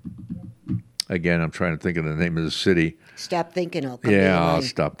again, I'm trying to think of the name of the city. Stop thinking. I'll come to Yeah, your I'll mind.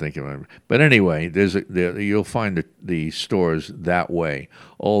 stop thinking of it. But anyway, you'll find the stores that way.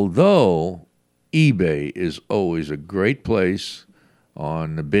 Although eBay is always a great place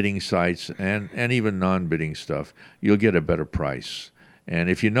on the bidding sites and even non-bidding stuff. You'll get a better price. And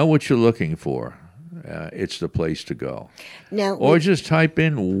if you know what you're looking for, it's the place to go. Now, or just type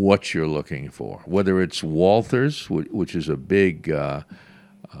in what you're looking for, whether it's Walthers, which is a big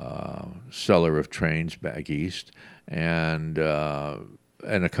seller of trains back east, and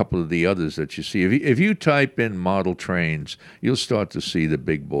a couple of the others that you see. If you type in model trains, you'll start to see the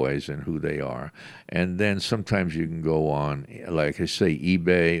big boys and who they are. And then sometimes you can go on, like I say,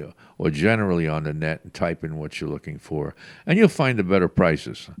 eBay or generally on the net and type in what you're looking for, and you'll find the better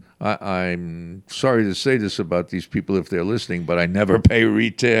prices. I'm sorry to say this about these people if they're listening, but I never pay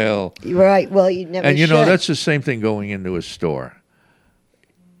retail. Right. Well, you never And you know, should. that's the same thing going into a store.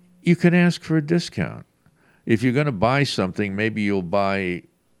 You can ask for a discount. If you're going to buy something, maybe you'll buy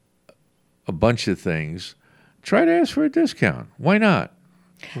a bunch of things. Try to ask for a discount. Why not?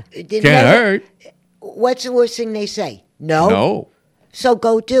 Can't hurt. What's the worst thing they say? No. No. So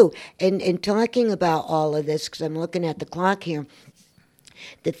go do. And talking about all of this, because I'm looking at the clock here,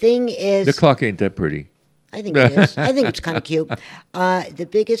 the thing is... The clock ain't that pretty. I think it is. I think it's kind of cute. The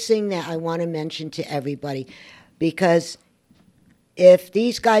biggest thing that I want to mention to everybody, because if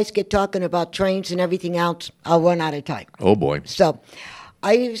these guys get talking about trains and everything else, I'll run out of time. Oh, boy. So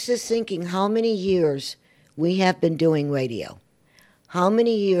I was just thinking how many years we have been doing radio. How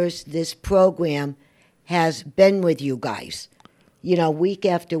many years this program has been with you guys. You know, week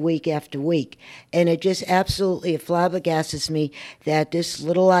after week after week. And it just absolutely flabbergasts me that this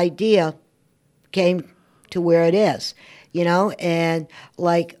little idea came to where it is, you know, and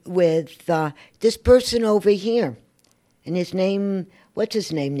like with this person over here, and his name, what's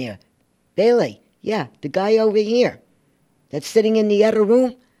his name there? Bailey. Yeah, the guy over here that's sitting in the other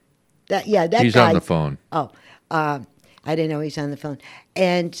room. That He's guy. on the phone. Oh, I didn't know he's on the phone.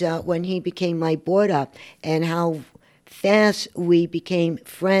 And when he became my board up, and how fast we became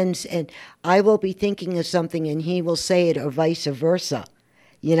friends, and I will be thinking of something and he will say it, or vice versa,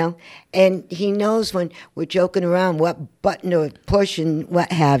 you know? And he knows when we're joking around what button to push and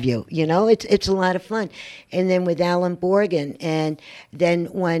what have you, you know? It's a lot of fun. And then with Alan Borgen, and then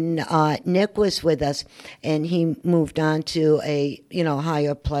when Nick was with us and he moved on to a,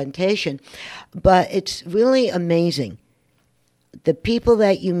 higher plantation. But it's really amazing. The people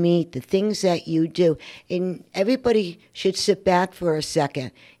that you meet, the things that you do, and everybody should sit back for a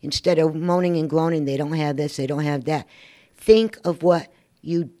second instead of moaning and groaning, they don't have this, they don't have that. Think of what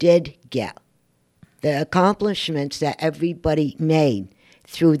you did get, the accomplishments that everybody made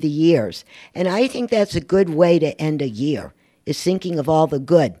through the years. And I think that's a good way to end a year, is thinking of all the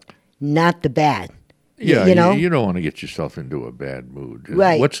good, not the bad. Yeah, you know? You don't want to get yourself into a bad mood.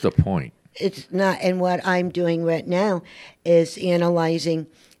 Right. What's the point? It's not, and what I'm doing right now is analyzing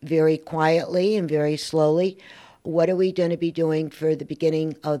very quietly and very slowly, what are we going to be doing for the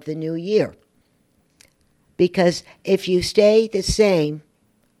beginning of the new year? Because if you stay the same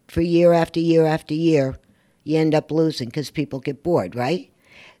for year after year after year, you end up losing because people get bored, right?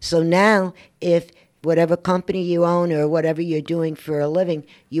 So now, if whatever company you own or whatever you're doing for a living,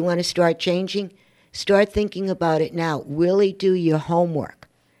 you want to start changing, start thinking about it now. Really do your homework.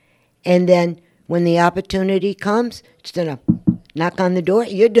 And then when the opportunity comes, it's going to knock on the door.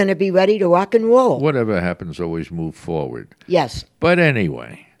 You're going to be ready to rock and roll. Whatever happens, always move forward. Yes. But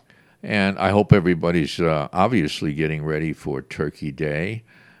anyway, And I hope everybody's obviously getting ready for Turkey Day.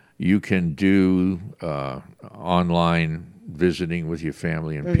 You can do online visiting with your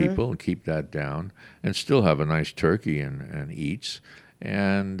family and people and keep that down and still have a nice turkey and eats.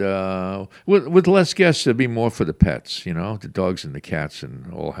 And with less guests, there'll be more for the pets, the dogs and the cats,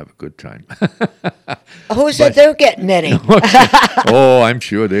 and all have a good time. Who said they're getting any? Oh, I'm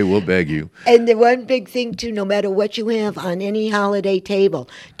sure they will beg you. And the one big thing, too, no matter what you have on any holiday table,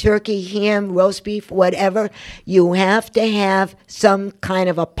 turkey, ham, roast beef, whatever, you have to have some kind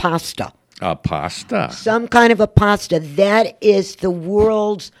of a pasta. A pasta? Some kind of a pasta. That is the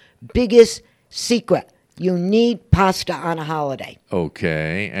world's biggest secret. You need pasta on a holiday.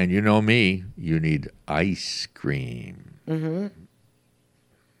 Okay, and you know me, you need ice cream.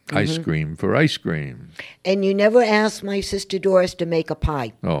 Ice cream for ice cream. And you never ask my sister Doris to make a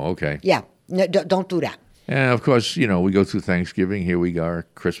pie. Oh, okay. Yeah, no, don't do that. And, of course, we go through Thanksgiving. Here we are,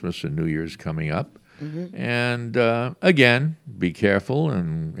 Christmas and New Year's coming up. And, again, be careful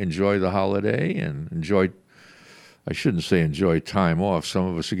and enjoy the holiday and enjoy time off. Some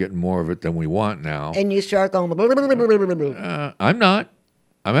of us are getting more of it than we want now. And you start going... I'm not.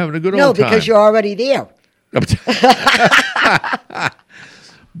 I'm having a good old time. No, because you're already there.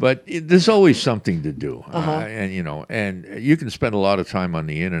 But there's always something to do. And you can spend a lot of time on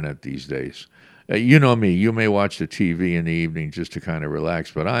the internet these days. You know me. You may watch the TV in the evening just to kind of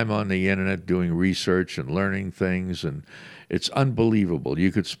relax, but I'm on the internet doing research and learning things, and it's unbelievable.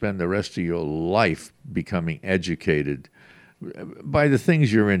 You could spend the rest of your life becoming educated by the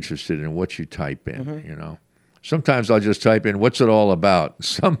things you're interested in, what you type in, Sometimes I'll just type in, what's it all about?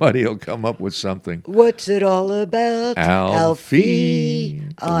 Somebody will come up with something. What's it all about? Alfie.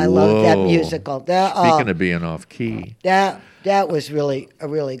 Oh, I love that musical. Speaking of being off key. That was really a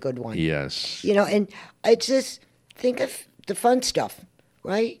really good one. Yes. And I just think of the fun stuff,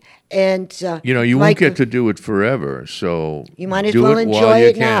 right? And you won't get to do it forever, so you might as do well it enjoy while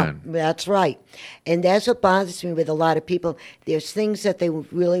it you now. can. That's right. And that's what bothers me with a lot of people. There's things that they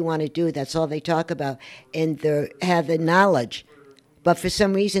really want to do. That's all they talk about, and they have the knowledge, but for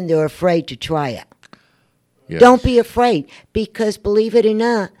some reason they're afraid to try it. Yes. Don't be afraid, because believe it or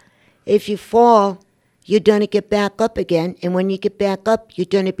not, if you fall, you're going to get back up again, and when you get back up, you're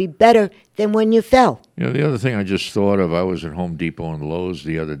going to be better than when you fell. The other thing I just thought of, I was at Home Depot and Lowe's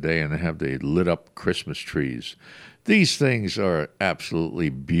the other day, and they have the lit-up Christmas trees. These things are absolutely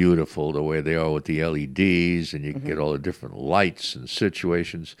beautiful, the way they are with the LEDs, and you can get all the different lights and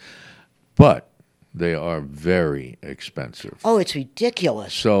situations, but they are very expensive. Oh, it's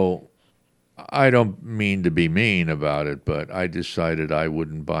ridiculous. So I don't mean to be mean about it, but I decided I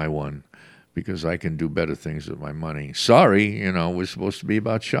wouldn't buy one, because I can do better things with my money. Sorry, we're supposed to be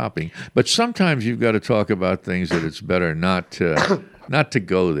about shopping. But sometimes you've got to talk about things that it's better not to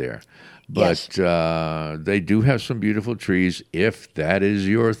go there. But yes. They do have some beautiful trees, if that is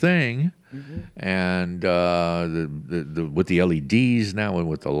your thing. And with the LEDs now and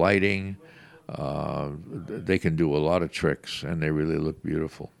with the lighting, they can do a lot of tricks, and they really look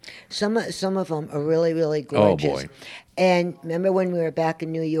beautiful. Some of them are really, really gorgeous. Oh, boy. And remember when we were back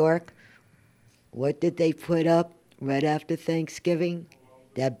in New York? What did they put up right after Thanksgiving?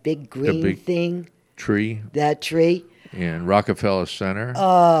 That big green thing. Tree. That tree. In Rockefeller Center.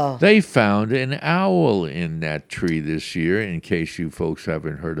 Oh. They found an owl in that tree this year, in case you folks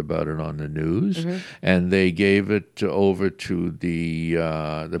haven't heard about it on the news. And they gave it over to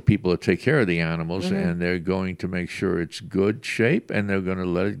the people that take care of the animals, and they're going to make sure it's good shape, and they're going to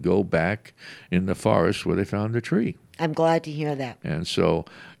let it go back in the forest where they found the tree. I'm glad to hear that. And so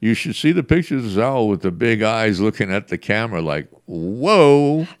you should see the pictures of this owl with the big eyes looking at the camera like,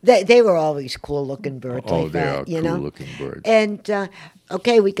 whoa. They were always cool-looking birds like they that, are cool-looking birds. And,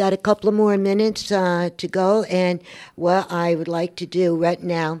 okay, we got a couple of more minutes to go. And what I would like to do right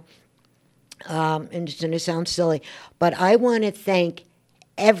now, and it's going to sound silly, but I want to thank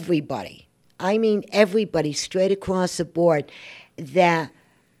everybody. I mean everybody straight across the board that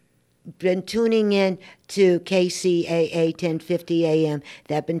been tuning in to KCAA 1050 AM,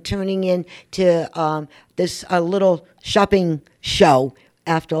 that have been tuning in to this little shopping show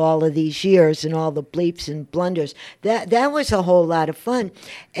after all of these years and all the bleeps and blunders. That was a whole lot of fun.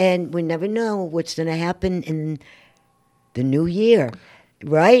 And we never know what's going to happen in the new year,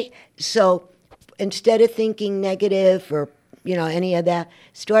 right? So instead of thinking negative or any of that,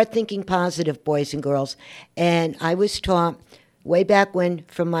 start thinking positive, boys and girls. And I was taught way back when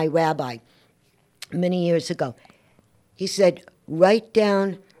from my rabbi many years ago. He said, write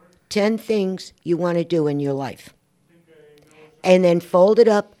down 10 things you want to do in your life. And then fold it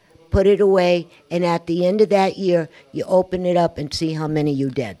up, put it away, and at the end of that year, you open it up and see how many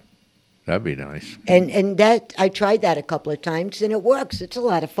you did. That'd be nice. And that I tried that a couple of times, and it works. It's a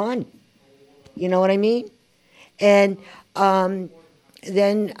lot of fun. You know what I mean? And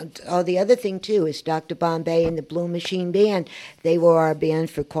then the other thing, too, is Dr. Bombay and the Blue Machine Band. They were our band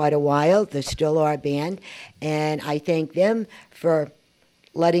for quite a while. They're still our band. And I thank them for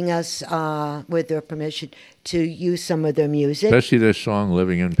letting us, with their permission, to use some of their music. Especially their song,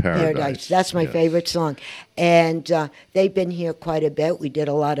 Living in Paradise. That's my favorite song. And they've been here quite a bit. We did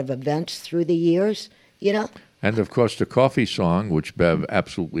a lot of events through the years, you know. And, of course, the Coffee song, which Bev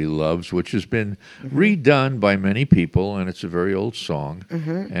absolutely loves, which has been redone by many people, and it's a very old song.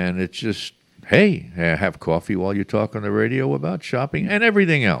 And it's just, hey, have coffee while you talk on the radio about shopping and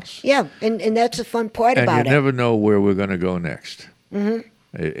everything else. Yeah, and that's the fun part and about it. And you never know where we're going to go next.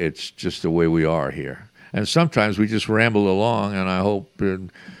 It's just the way we are here. And sometimes we just ramble along, and I hope,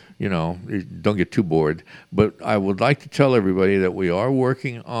 don't get too bored. But I would like to tell everybody that we are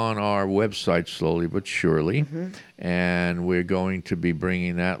working on our website slowly but surely, and we're going to be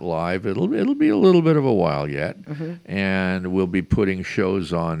bringing that live. It'll be a little bit of a while yet, and we'll be putting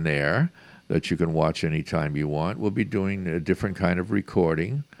shows on there that you can watch anytime you want. We'll be doing a different kind of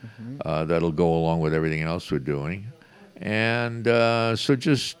recording that'll go along with everything else we're doing. And so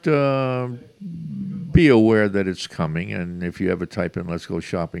just be aware that it's coming. And if you ever type in Let's Go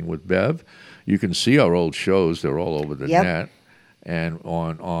Shopping with Bev, you can see our old shows. They're all over the net and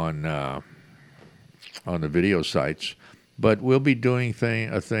on the video sites. But we'll be doing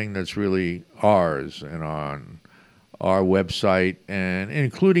a thing that's really ours and on our website, and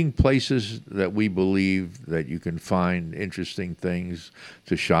including places that we believe that you can find interesting things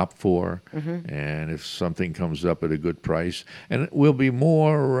to shop for, and if something comes up at a good price. And it will be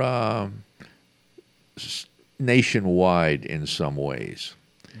more nationwide in some ways.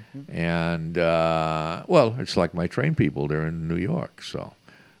 And, it's like my train people. They're in New York, so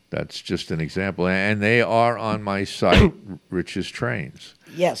that's just an example. And they are on my site, Rich's Trains.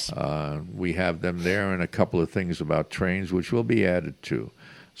 Yes. We have them there and a couple of things about trains, which will be added to.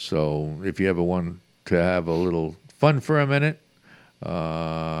 So if you ever want to have a little fun for a minute,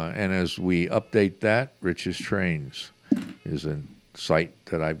 and as we update that, Rich's Trains is a site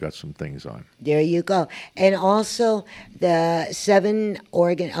that I've got some things on. There you go. And also the 7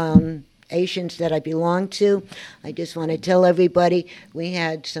 organizations that I belong to, I just want to tell everybody we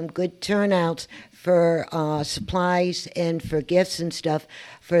had some good turnouts for supplies and for gifts and stuff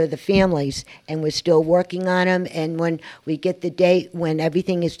for the families, and we're still working on them. And when we get the date when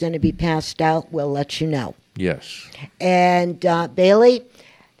everything is going to be passed out, we'll let you know. Yes. And Bailey,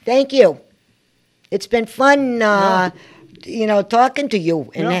 thank you. It's been fun, talking to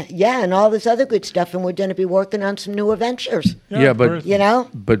you, and and all this other good stuff. And we're going to be working on some new adventures.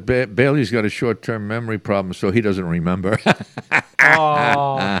 But Bailey's got a short-term memory problem, so he doesn't remember.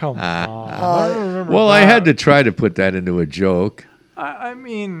 Oh, come on. I had to try to put that into a joke. I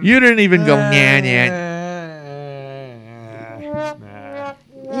mean... You didn't even go, nah.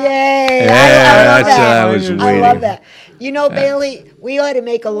 Yay! Yeah, I love that. I was waiting. I love that. You know, Bailey, we ought to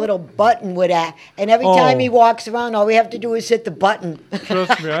make a little button with that. And every time he walks around, all we have to do is hit the button.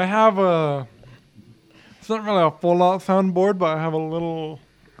 Trust me, I have it's not really a full-out soundboard, but I have a little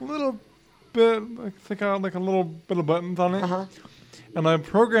bit, like a little bit of buttons on it. And I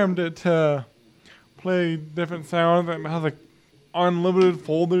programmed it to play different sounds, and it has like unlimited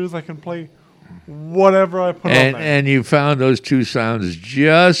folders. I can play whatever I put on there. And you found those 2 sounds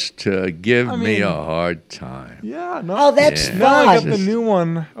just to give me a hard time. Yeah. No, oh, that's fun. Now I got the new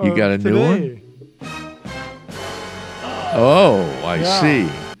one. You got a today. new one? Oh, I see.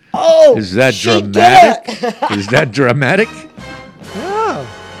 Oh, is that dramatic? Is that dramatic? Yeah.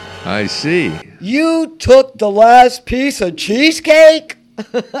 I see. You took the last piece of cheesecake?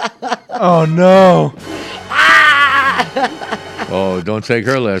 Oh, no. Oh, don't take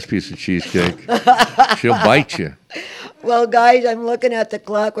her last piece of cheesecake. She'll bite you. Well, guys, I'm looking at the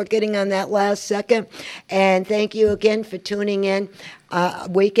clock. We're getting on that last second. And thank you again for tuning in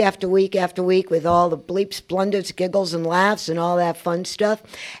week after week after week with all the bleeps, blunders, giggles, and laughs and all that fun stuff.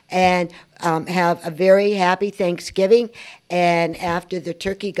 And have a very happy Thanksgiving. And after the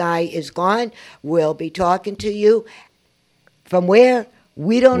turkey guy is gone, we'll be talking to you from where?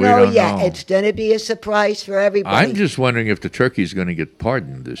 We don't know yet. It's going to be a surprise for everybody. I'm just wondering if the turkey's going to get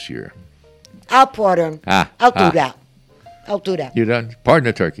pardoned this year. I'll pardon him. I'll do that. I'll do that. You done? Pardon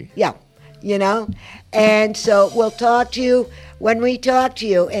the turkey. Yeah. And so we'll talk to you when we talk to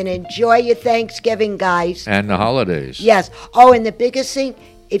you. And enjoy your Thanksgiving, guys. And the holidays. Yes. Oh, and the biggest thing,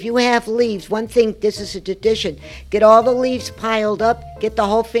 if you have leaves, one thing, this is a tradition. Get all the leaves piled up, get the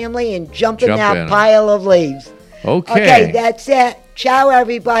whole family, and jump in that pile of leaves. Okay. Okay, that's it. Ciao,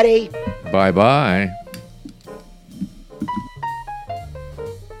 everybody. Bye-bye.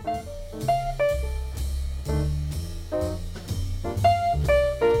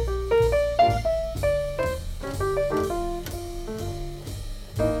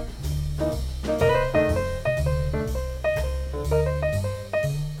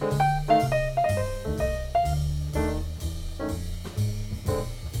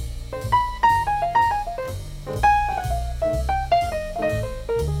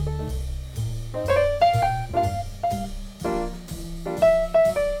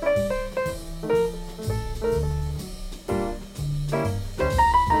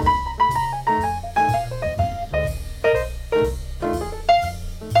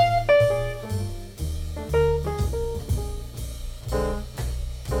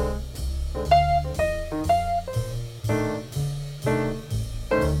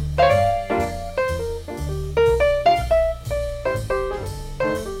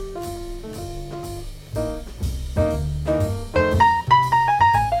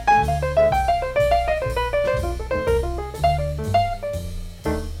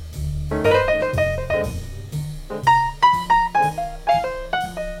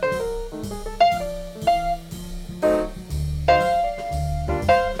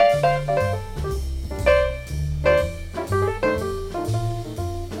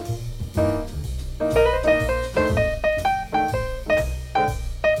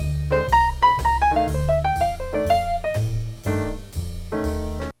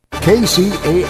 KCAA